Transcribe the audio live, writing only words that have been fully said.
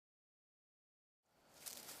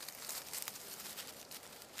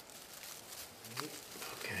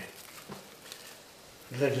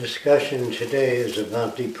The discussion today is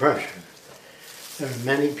about depression. There are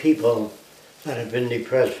many people that have been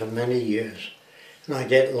depressed for many years, and I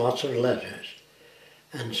get lots of letters.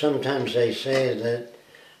 And sometimes they say that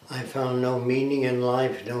I found no meaning in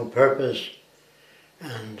life, no purpose,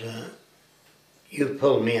 and you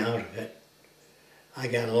pulled me out of it. I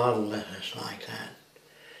get a lot of letters like that.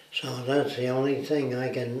 So that's the only thing I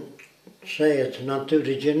can say. It's not due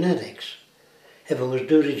to genetics. If it was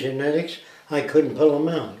due to genetics, I couldn't pull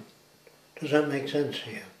them out. Does that make sense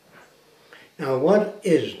to you? Now, what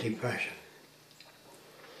is depression?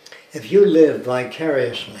 If you live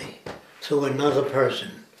vicariously through another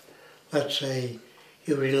person, let's say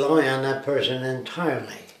you rely on that person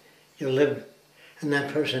entirely, you live and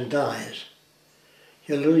that person dies,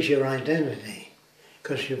 you lose your identity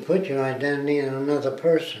because you put your identity in another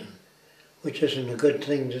person, which isn't a good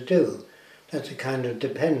thing to do. That's a kind of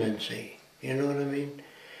dependency, you know what I mean?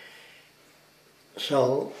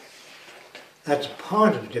 So that's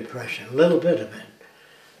part of depression, a little bit of it.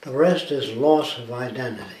 The rest is loss of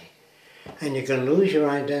identity. And you can lose your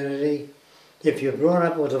identity if you're brought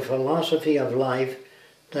up with a philosophy of life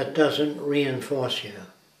that doesn't reinforce you.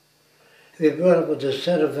 If you're brought up with a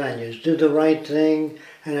set of values, do the right thing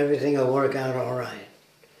and everything will work out all right.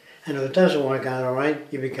 And if it doesn't work out all right,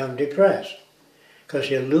 you become depressed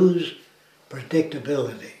because you lose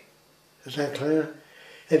predictability. Is that clear?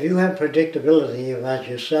 If you have predictability about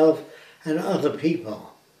yourself and other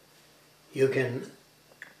people, you can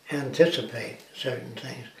anticipate certain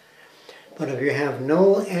things. But if you have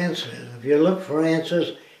no answers, if you look for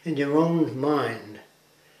answers in your own mind,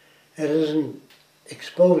 it isn't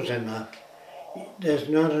exposed enough. There's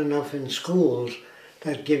not enough in schools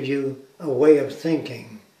that give you a way of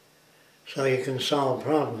thinking so you can solve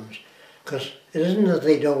problems. Because it isn't that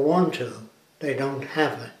they don't want to, they don't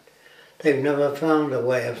have it. They've never found a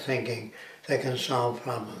way of thinking that can solve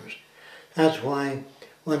problems. That's why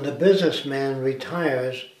when the businessman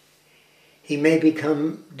retires, he may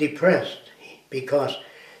become depressed because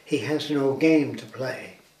he has no game to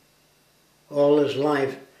play. All his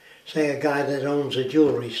life, say a guy that owns a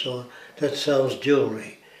jewelry store that sells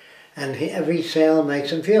jewelry, and every sale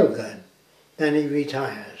makes him feel good. Then he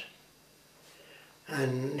retires.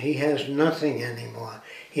 And he has nothing anymore.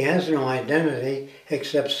 He has no identity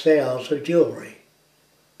except sales of jewelry.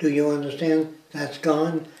 Do you understand? That's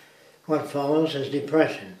gone. What follows is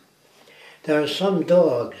depression. There are some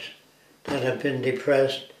dogs that have been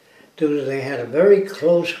depressed due to they had a very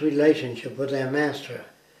close relationship with their master.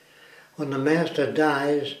 When the master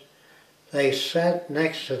dies, they sat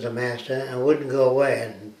next to the master and wouldn't go away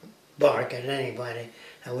and bark at anybody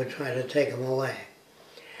that would try to take them away.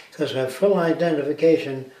 Because their full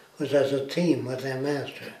identification was as a team with their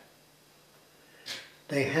master.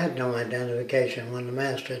 They had no identification when the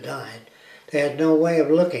master died. They had no way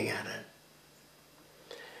of looking at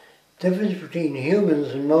it. Difference between humans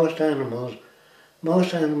and most animals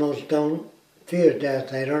don't fear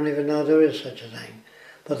death. They don't even know there is such a thing.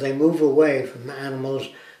 But they move away from animals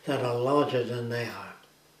that are larger than they are.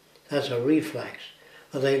 That's a reflex.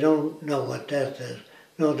 But they don't know what death is,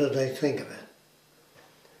 nor do they think of it.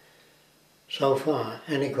 So far,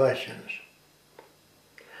 any questions?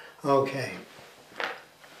 Okay.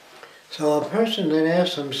 So a person that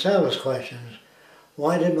asks themselves questions,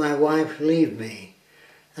 why did my wife leave me?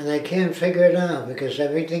 And they can't figure it out because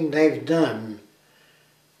everything they've done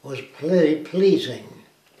was pleasing.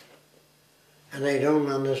 And they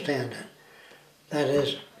don't understand it. That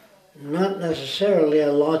is not necessarily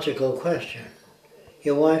a logical question.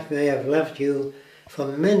 Your wife may have left you for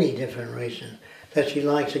many different reasons. That she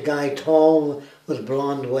likes a guy tall with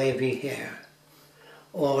blonde wavy hair,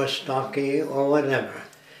 or stocky, or whatever.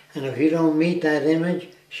 And if you don't meet that image,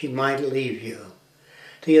 she might leave you.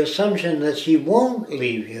 The assumption that she won't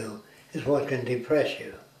leave you is what can depress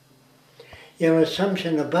you. Your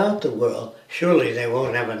assumption about the world, surely they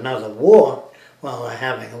won't have another war while they're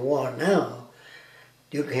having a war now.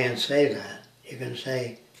 You can't say that. You can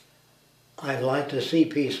say, I'd like to see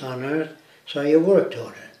peace on earth, so you work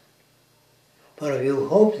toward it. But if you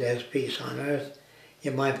hope there's peace on earth, you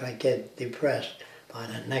might get depressed by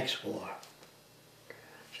the next war.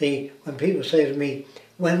 See, when people say to me,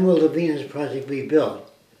 when will the Venus Project be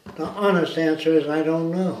built? The honest answer is, I don't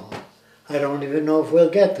know. I don't even know if we'll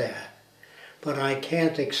get there. But I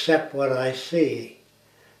can't accept what I see,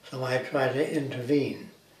 so I try to intervene.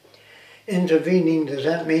 Intervening, does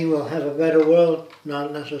that mean we'll have a better world?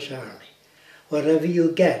 Not necessarily. Whatever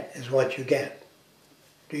you get is what you get.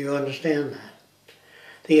 Do you understand that?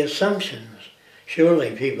 The assumptions,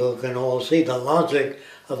 surely people can all see the logic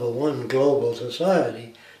of a one global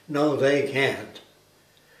society. No, they can't.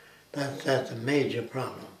 That's a major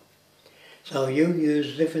problem. So you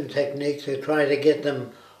use different techniques to try to get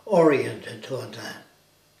them oriented toward that.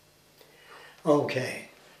 Okay,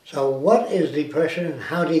 so what is depression and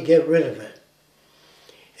how do you get rid of it?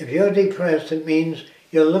 If you're depressed, it means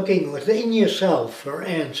you're looking within yourself for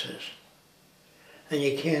answers, and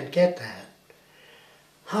you can't get that.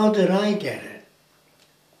 How did I get it?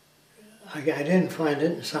 I didn't find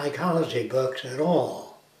it in psychology books at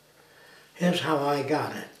all. Here's how I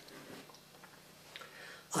got it.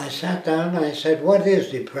 I sat down and I said, what is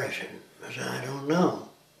depression? I said, I don't know.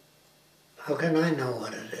 How can I know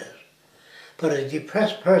what it is? But a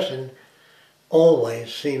depressed person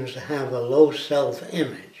always seems to have a low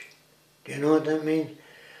self-image. Do you know what that means?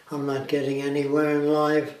 I'm not getting anywhere in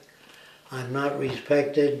life. I'm not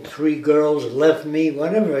respected. 3 girls left me,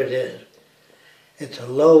 whatever it is. It's a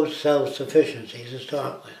low self-sufficiency to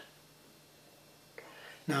start with.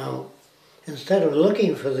 Now, instead of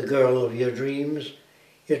looking for the girl of your dreams,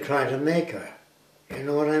 you try to make her. You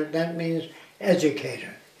know what that means? Educate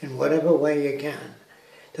her in whatever way you can.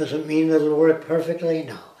 Doesn't mean that it'll work perfectly,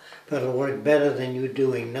 no. But it'll work better than you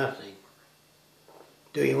doing nothing.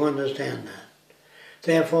 Do you understand that?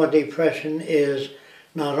 Therefore, depression is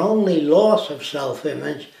not only loss of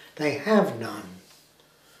self-image, they have none.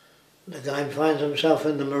 The guy finds himself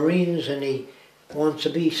in the Marines and he wants to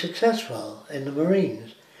be successful in the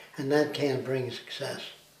Marines, and that can't bring success.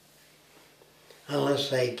 Unless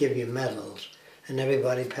they give you medals and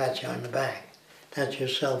everybody pats you on the back. That's your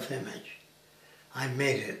self-image. I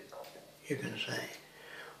made it, you can say.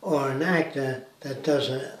 Or an actor that does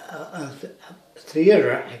a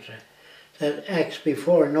theater actor that acts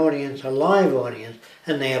before an audience, a live audience,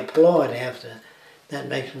 and they applaud after. That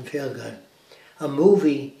makes them feel good. A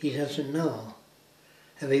movie, he doesn't know.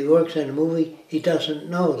 If he works in a movie, he doesn't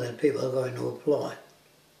know that people are going to applaud.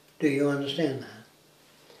 Do you understand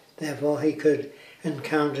that? Therefore, he could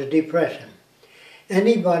encounter depression.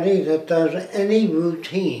 Anybody that does any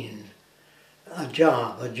routine, a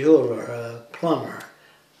job, a jeweler, a plumber,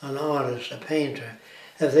 an artist, a painter,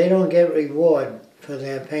 if they don't get reward for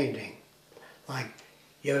their painting, like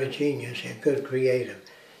you're a genius, you're good creative,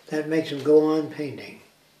 that makes them go on painting.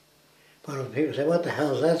 But if people say, what the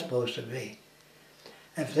hell is that supposed to be?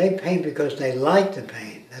 If they paint because they like to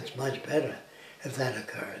paint, that's much better if that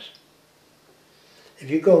occurs. If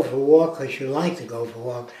you go for a walk because you like to go for a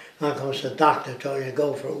walk, not because the doctor told you to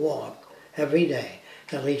go for a walk every day,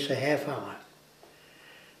 at least a half hour.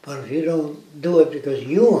 But if you don't do it because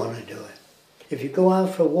you want to do it, if you go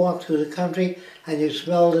out for a walk through the country and you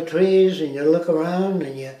smell the trees and you look around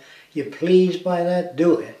and you're pleased by that,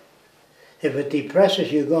 do it. If it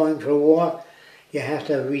depresses you going for a walk, you have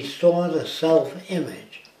to restore the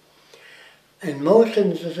self-image. In most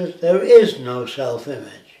instances, there is no self-image.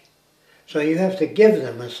 So you have to give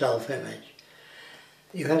them a self-image.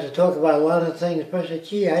 You have to talk about a lot of things. The person says,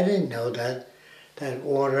 gee, I didn't know that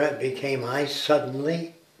water became ice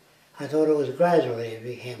suddenly. I thought it was gradually it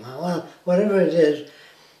became ice. Well, whatever it is,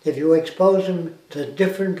 if you expose them to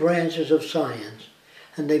different branches of science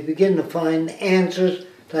and they begin to find answers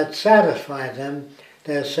that satisfy them,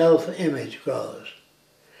 their self-image grows.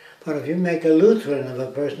 But if you make a Lutheran of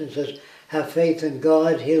a person and says, have faith in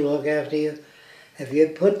God, He'll look after you, if you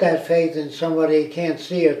put that faith in somebody you can't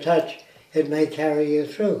see or touch, it may carry you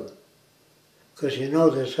through. Because you know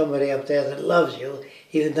there's somebody up there that loves you,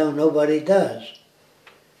 even though nobody does.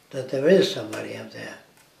 That there is somebody up there.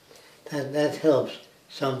 That helps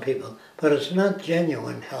some people. But it's not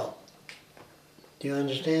genuine help. Do you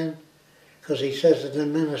understand? Because he says to the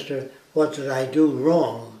minister, what did I do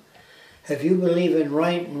wrong? If you believe in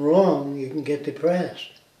right and wrong, you can get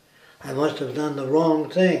depressed. I must have done the wrong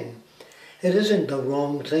thing. It isn't the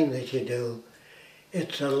wrong thing that you do.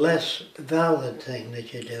 It's a less valid thing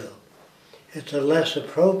that you do. It's a less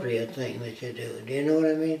appropriate thing that you do. Do you know what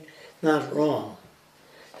I mean? Not wrong.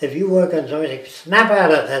 If you work on something, snap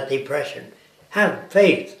out of that depression. Have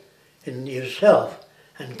faith in yourself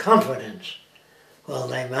and confidence. Well,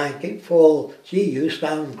 they might fall, gee, you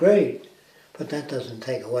sound great. But that doesn't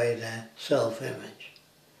take away the self-image.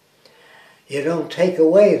 You don't take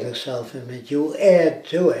away the self-image, you add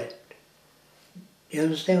to it. You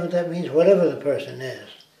understand what that means? Whatever the person is.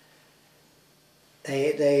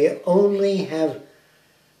 They only have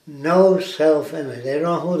no self-image. They don't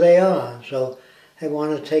know who they are. So they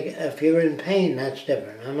want to take, if you're in pain, that's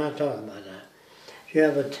different. I'm not talking about that. If you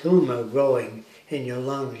have a tumor growing in your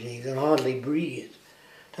lungs and you can hardly breathe,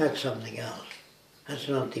 that's something else. That's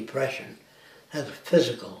not depression. That's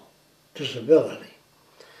physical disability.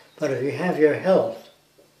 But if you have your health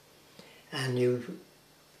and you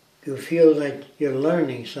feel that you're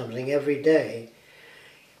learning something every day,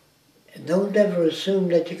 Don't ever assume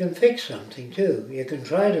that you can fix something too. You can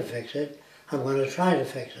try to fix it. I'm going to try to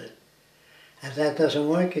fix it. If that doesn't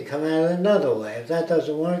work, you come at it another way. If that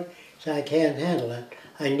doesn't work, you say, I can't handle it.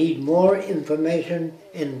 I need more information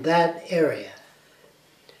in that area.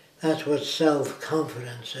 That's what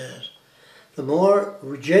self-confidence is. The more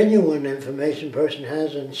genuine information a person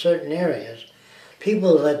has in certain areas,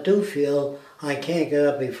 people that do feel, I can't get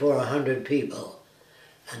up before 100 people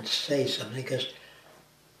and say something because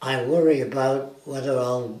I worry about whether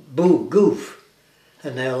I'll goof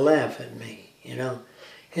and they'll laugh at me, you know.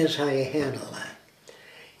 Here's how you handle that.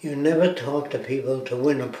 You never talk to people to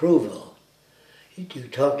win approval. You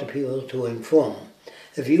talk to people to inform.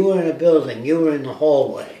 If you were in a building, you were in the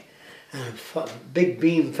hallway, and a big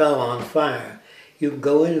beam fell on fire, you can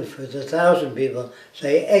go in for 1,000 people,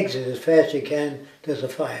 say exit as fast as you can, there's a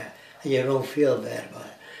fire, and you don't feel bad about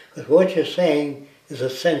it. Because what you're saying is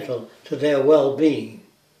essential to their well-being.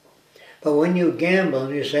 But when you gamble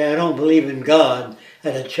and you say, I don't believe in God,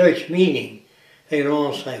 at a church meeting, they can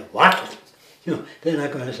all say, what? You know, they're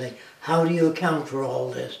not going to say, how do you account for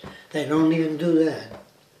all this? They don't even do that.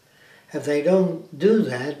 If they don't do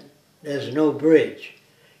that, there's no bridge.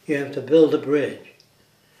 You have to build a bridge.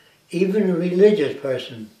 Even a religious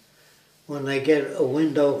person, when they get a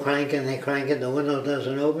window crank and they crank it, the window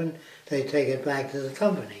doesn't open, they take it back to the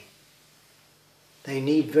company. They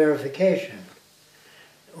need verification.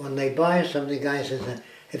 When they buy something, the guy says,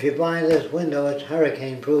 if you buy this window, it's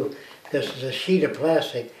hurricane proof because it's a sheet of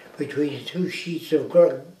plastic between two sheets of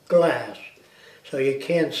glass, so you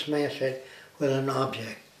can't smash it with an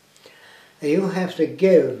object. You have to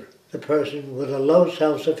give the person with a low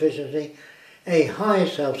self-sufficiency a high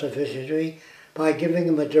self-sufficiency by giving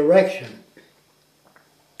them a direction,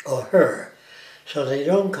 or her, so they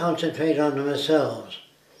don't concentrate on themselves.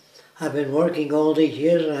 I've been working all these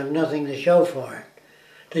years and I have nothing to show for it.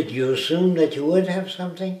 Did you assume that you would have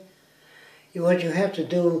something? What you have to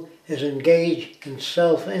do is engage in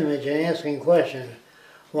self-image and asking questions.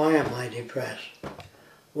 Why am I depressed?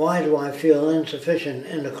 Why do I feel insufficient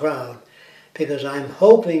in the crowd? Because I'm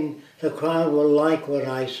hoping the crowd will like what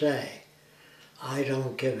I say. I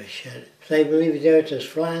don't give a shit. If they believe the earth is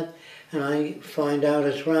flat and I find out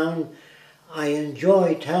it's round, I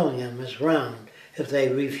enjoy telling them it's round. If they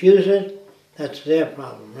refuse it, that's their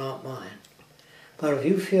problem, not mine. But if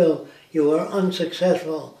you feel you are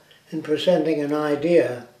unsuccessful in presenting an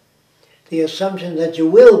idea, the assumption that you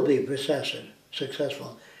will be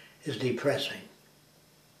successful is depressing.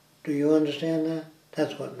 Do you understand that?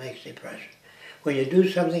 That's what makes depression. When you do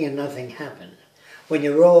something and nothing happens. When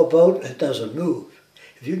you row a boat, it doesn't move.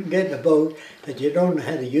 If you can get in a boat that you don't know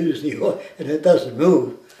how to use the oar and it doesn't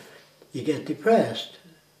move, you get depressed.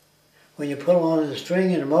 When you pull on a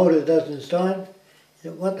string and the motor doesn't start,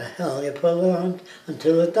 what the hell, you pull it on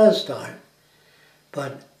until it does start.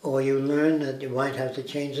 Or you learn that you might have to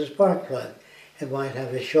change the spark plug. It might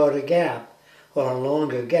have a shorter gap or a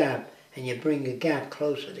longer gap, and you bring the gap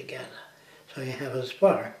closer together so you have a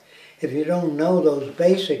spark. If you don't know those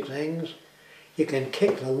basic things, you can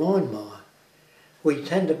kick the lawnmower. We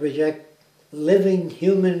tend to project living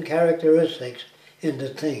human characteristics into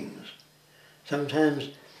things. Sometimes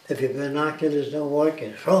if your binoculars don't work,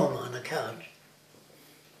 you throw them on the couch.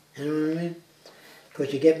 You know what I mean?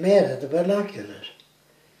 Because you get mad at the binoculars.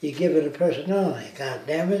 You give it a personality. God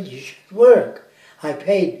damn it, you should work. I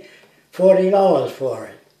paid $40 for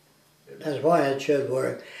it. That's why it should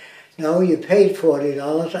work. No, you paid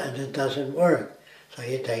 $40 and it doesn't work. So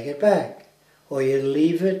you take it back. Or you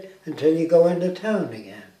leave it until you go into town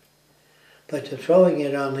again. But throwing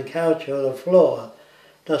it on the couch or the floor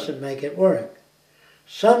doesn't make it work.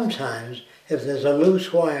 Sometimes, if there's a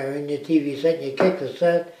loose wire in your TV set, you kick the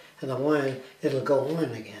set and the wire, it'll go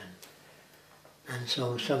on again. And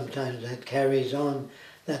so sometimes that carries on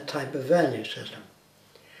that type of value system.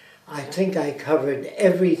 I think I covered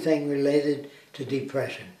everything related to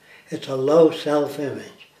depression. It's a low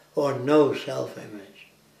self-image, or no self-image,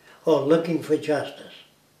 or looking for justice.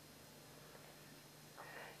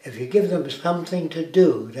 If you give them something to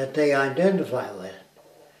do that they identify with,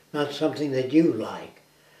 not something that you like,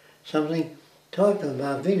 something, talk to them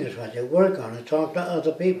about Venus Project, work on it, talk to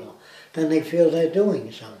other people, then they feel they're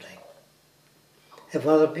doing something. If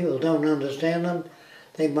other people don't understand them,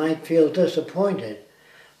 they might feel disappointed.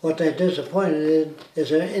 What they're disappointed in is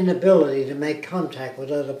their inability to make contact with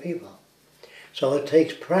other people. So it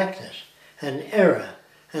takes practice and error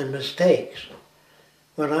and mistakes.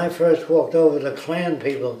 When I first walked over to Klan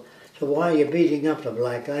people, so why are you beating up the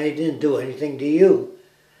black guy? He didn't do anything to you.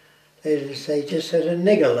 They just said a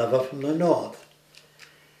nigger lover from the north.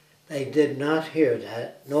 They did not hear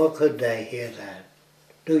that, nor could they hear that.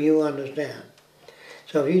 Do you understand?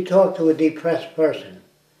 So if you talk to a depressed person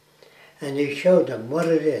and you show them what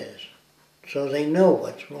it is, so they know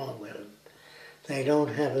what's wrong with them, they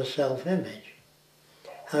don't have a self-image.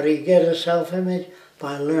 How do you get a self-image?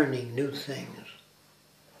 By learning new things.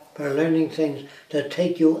 By learning things that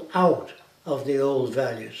take you out of the old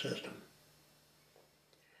value system.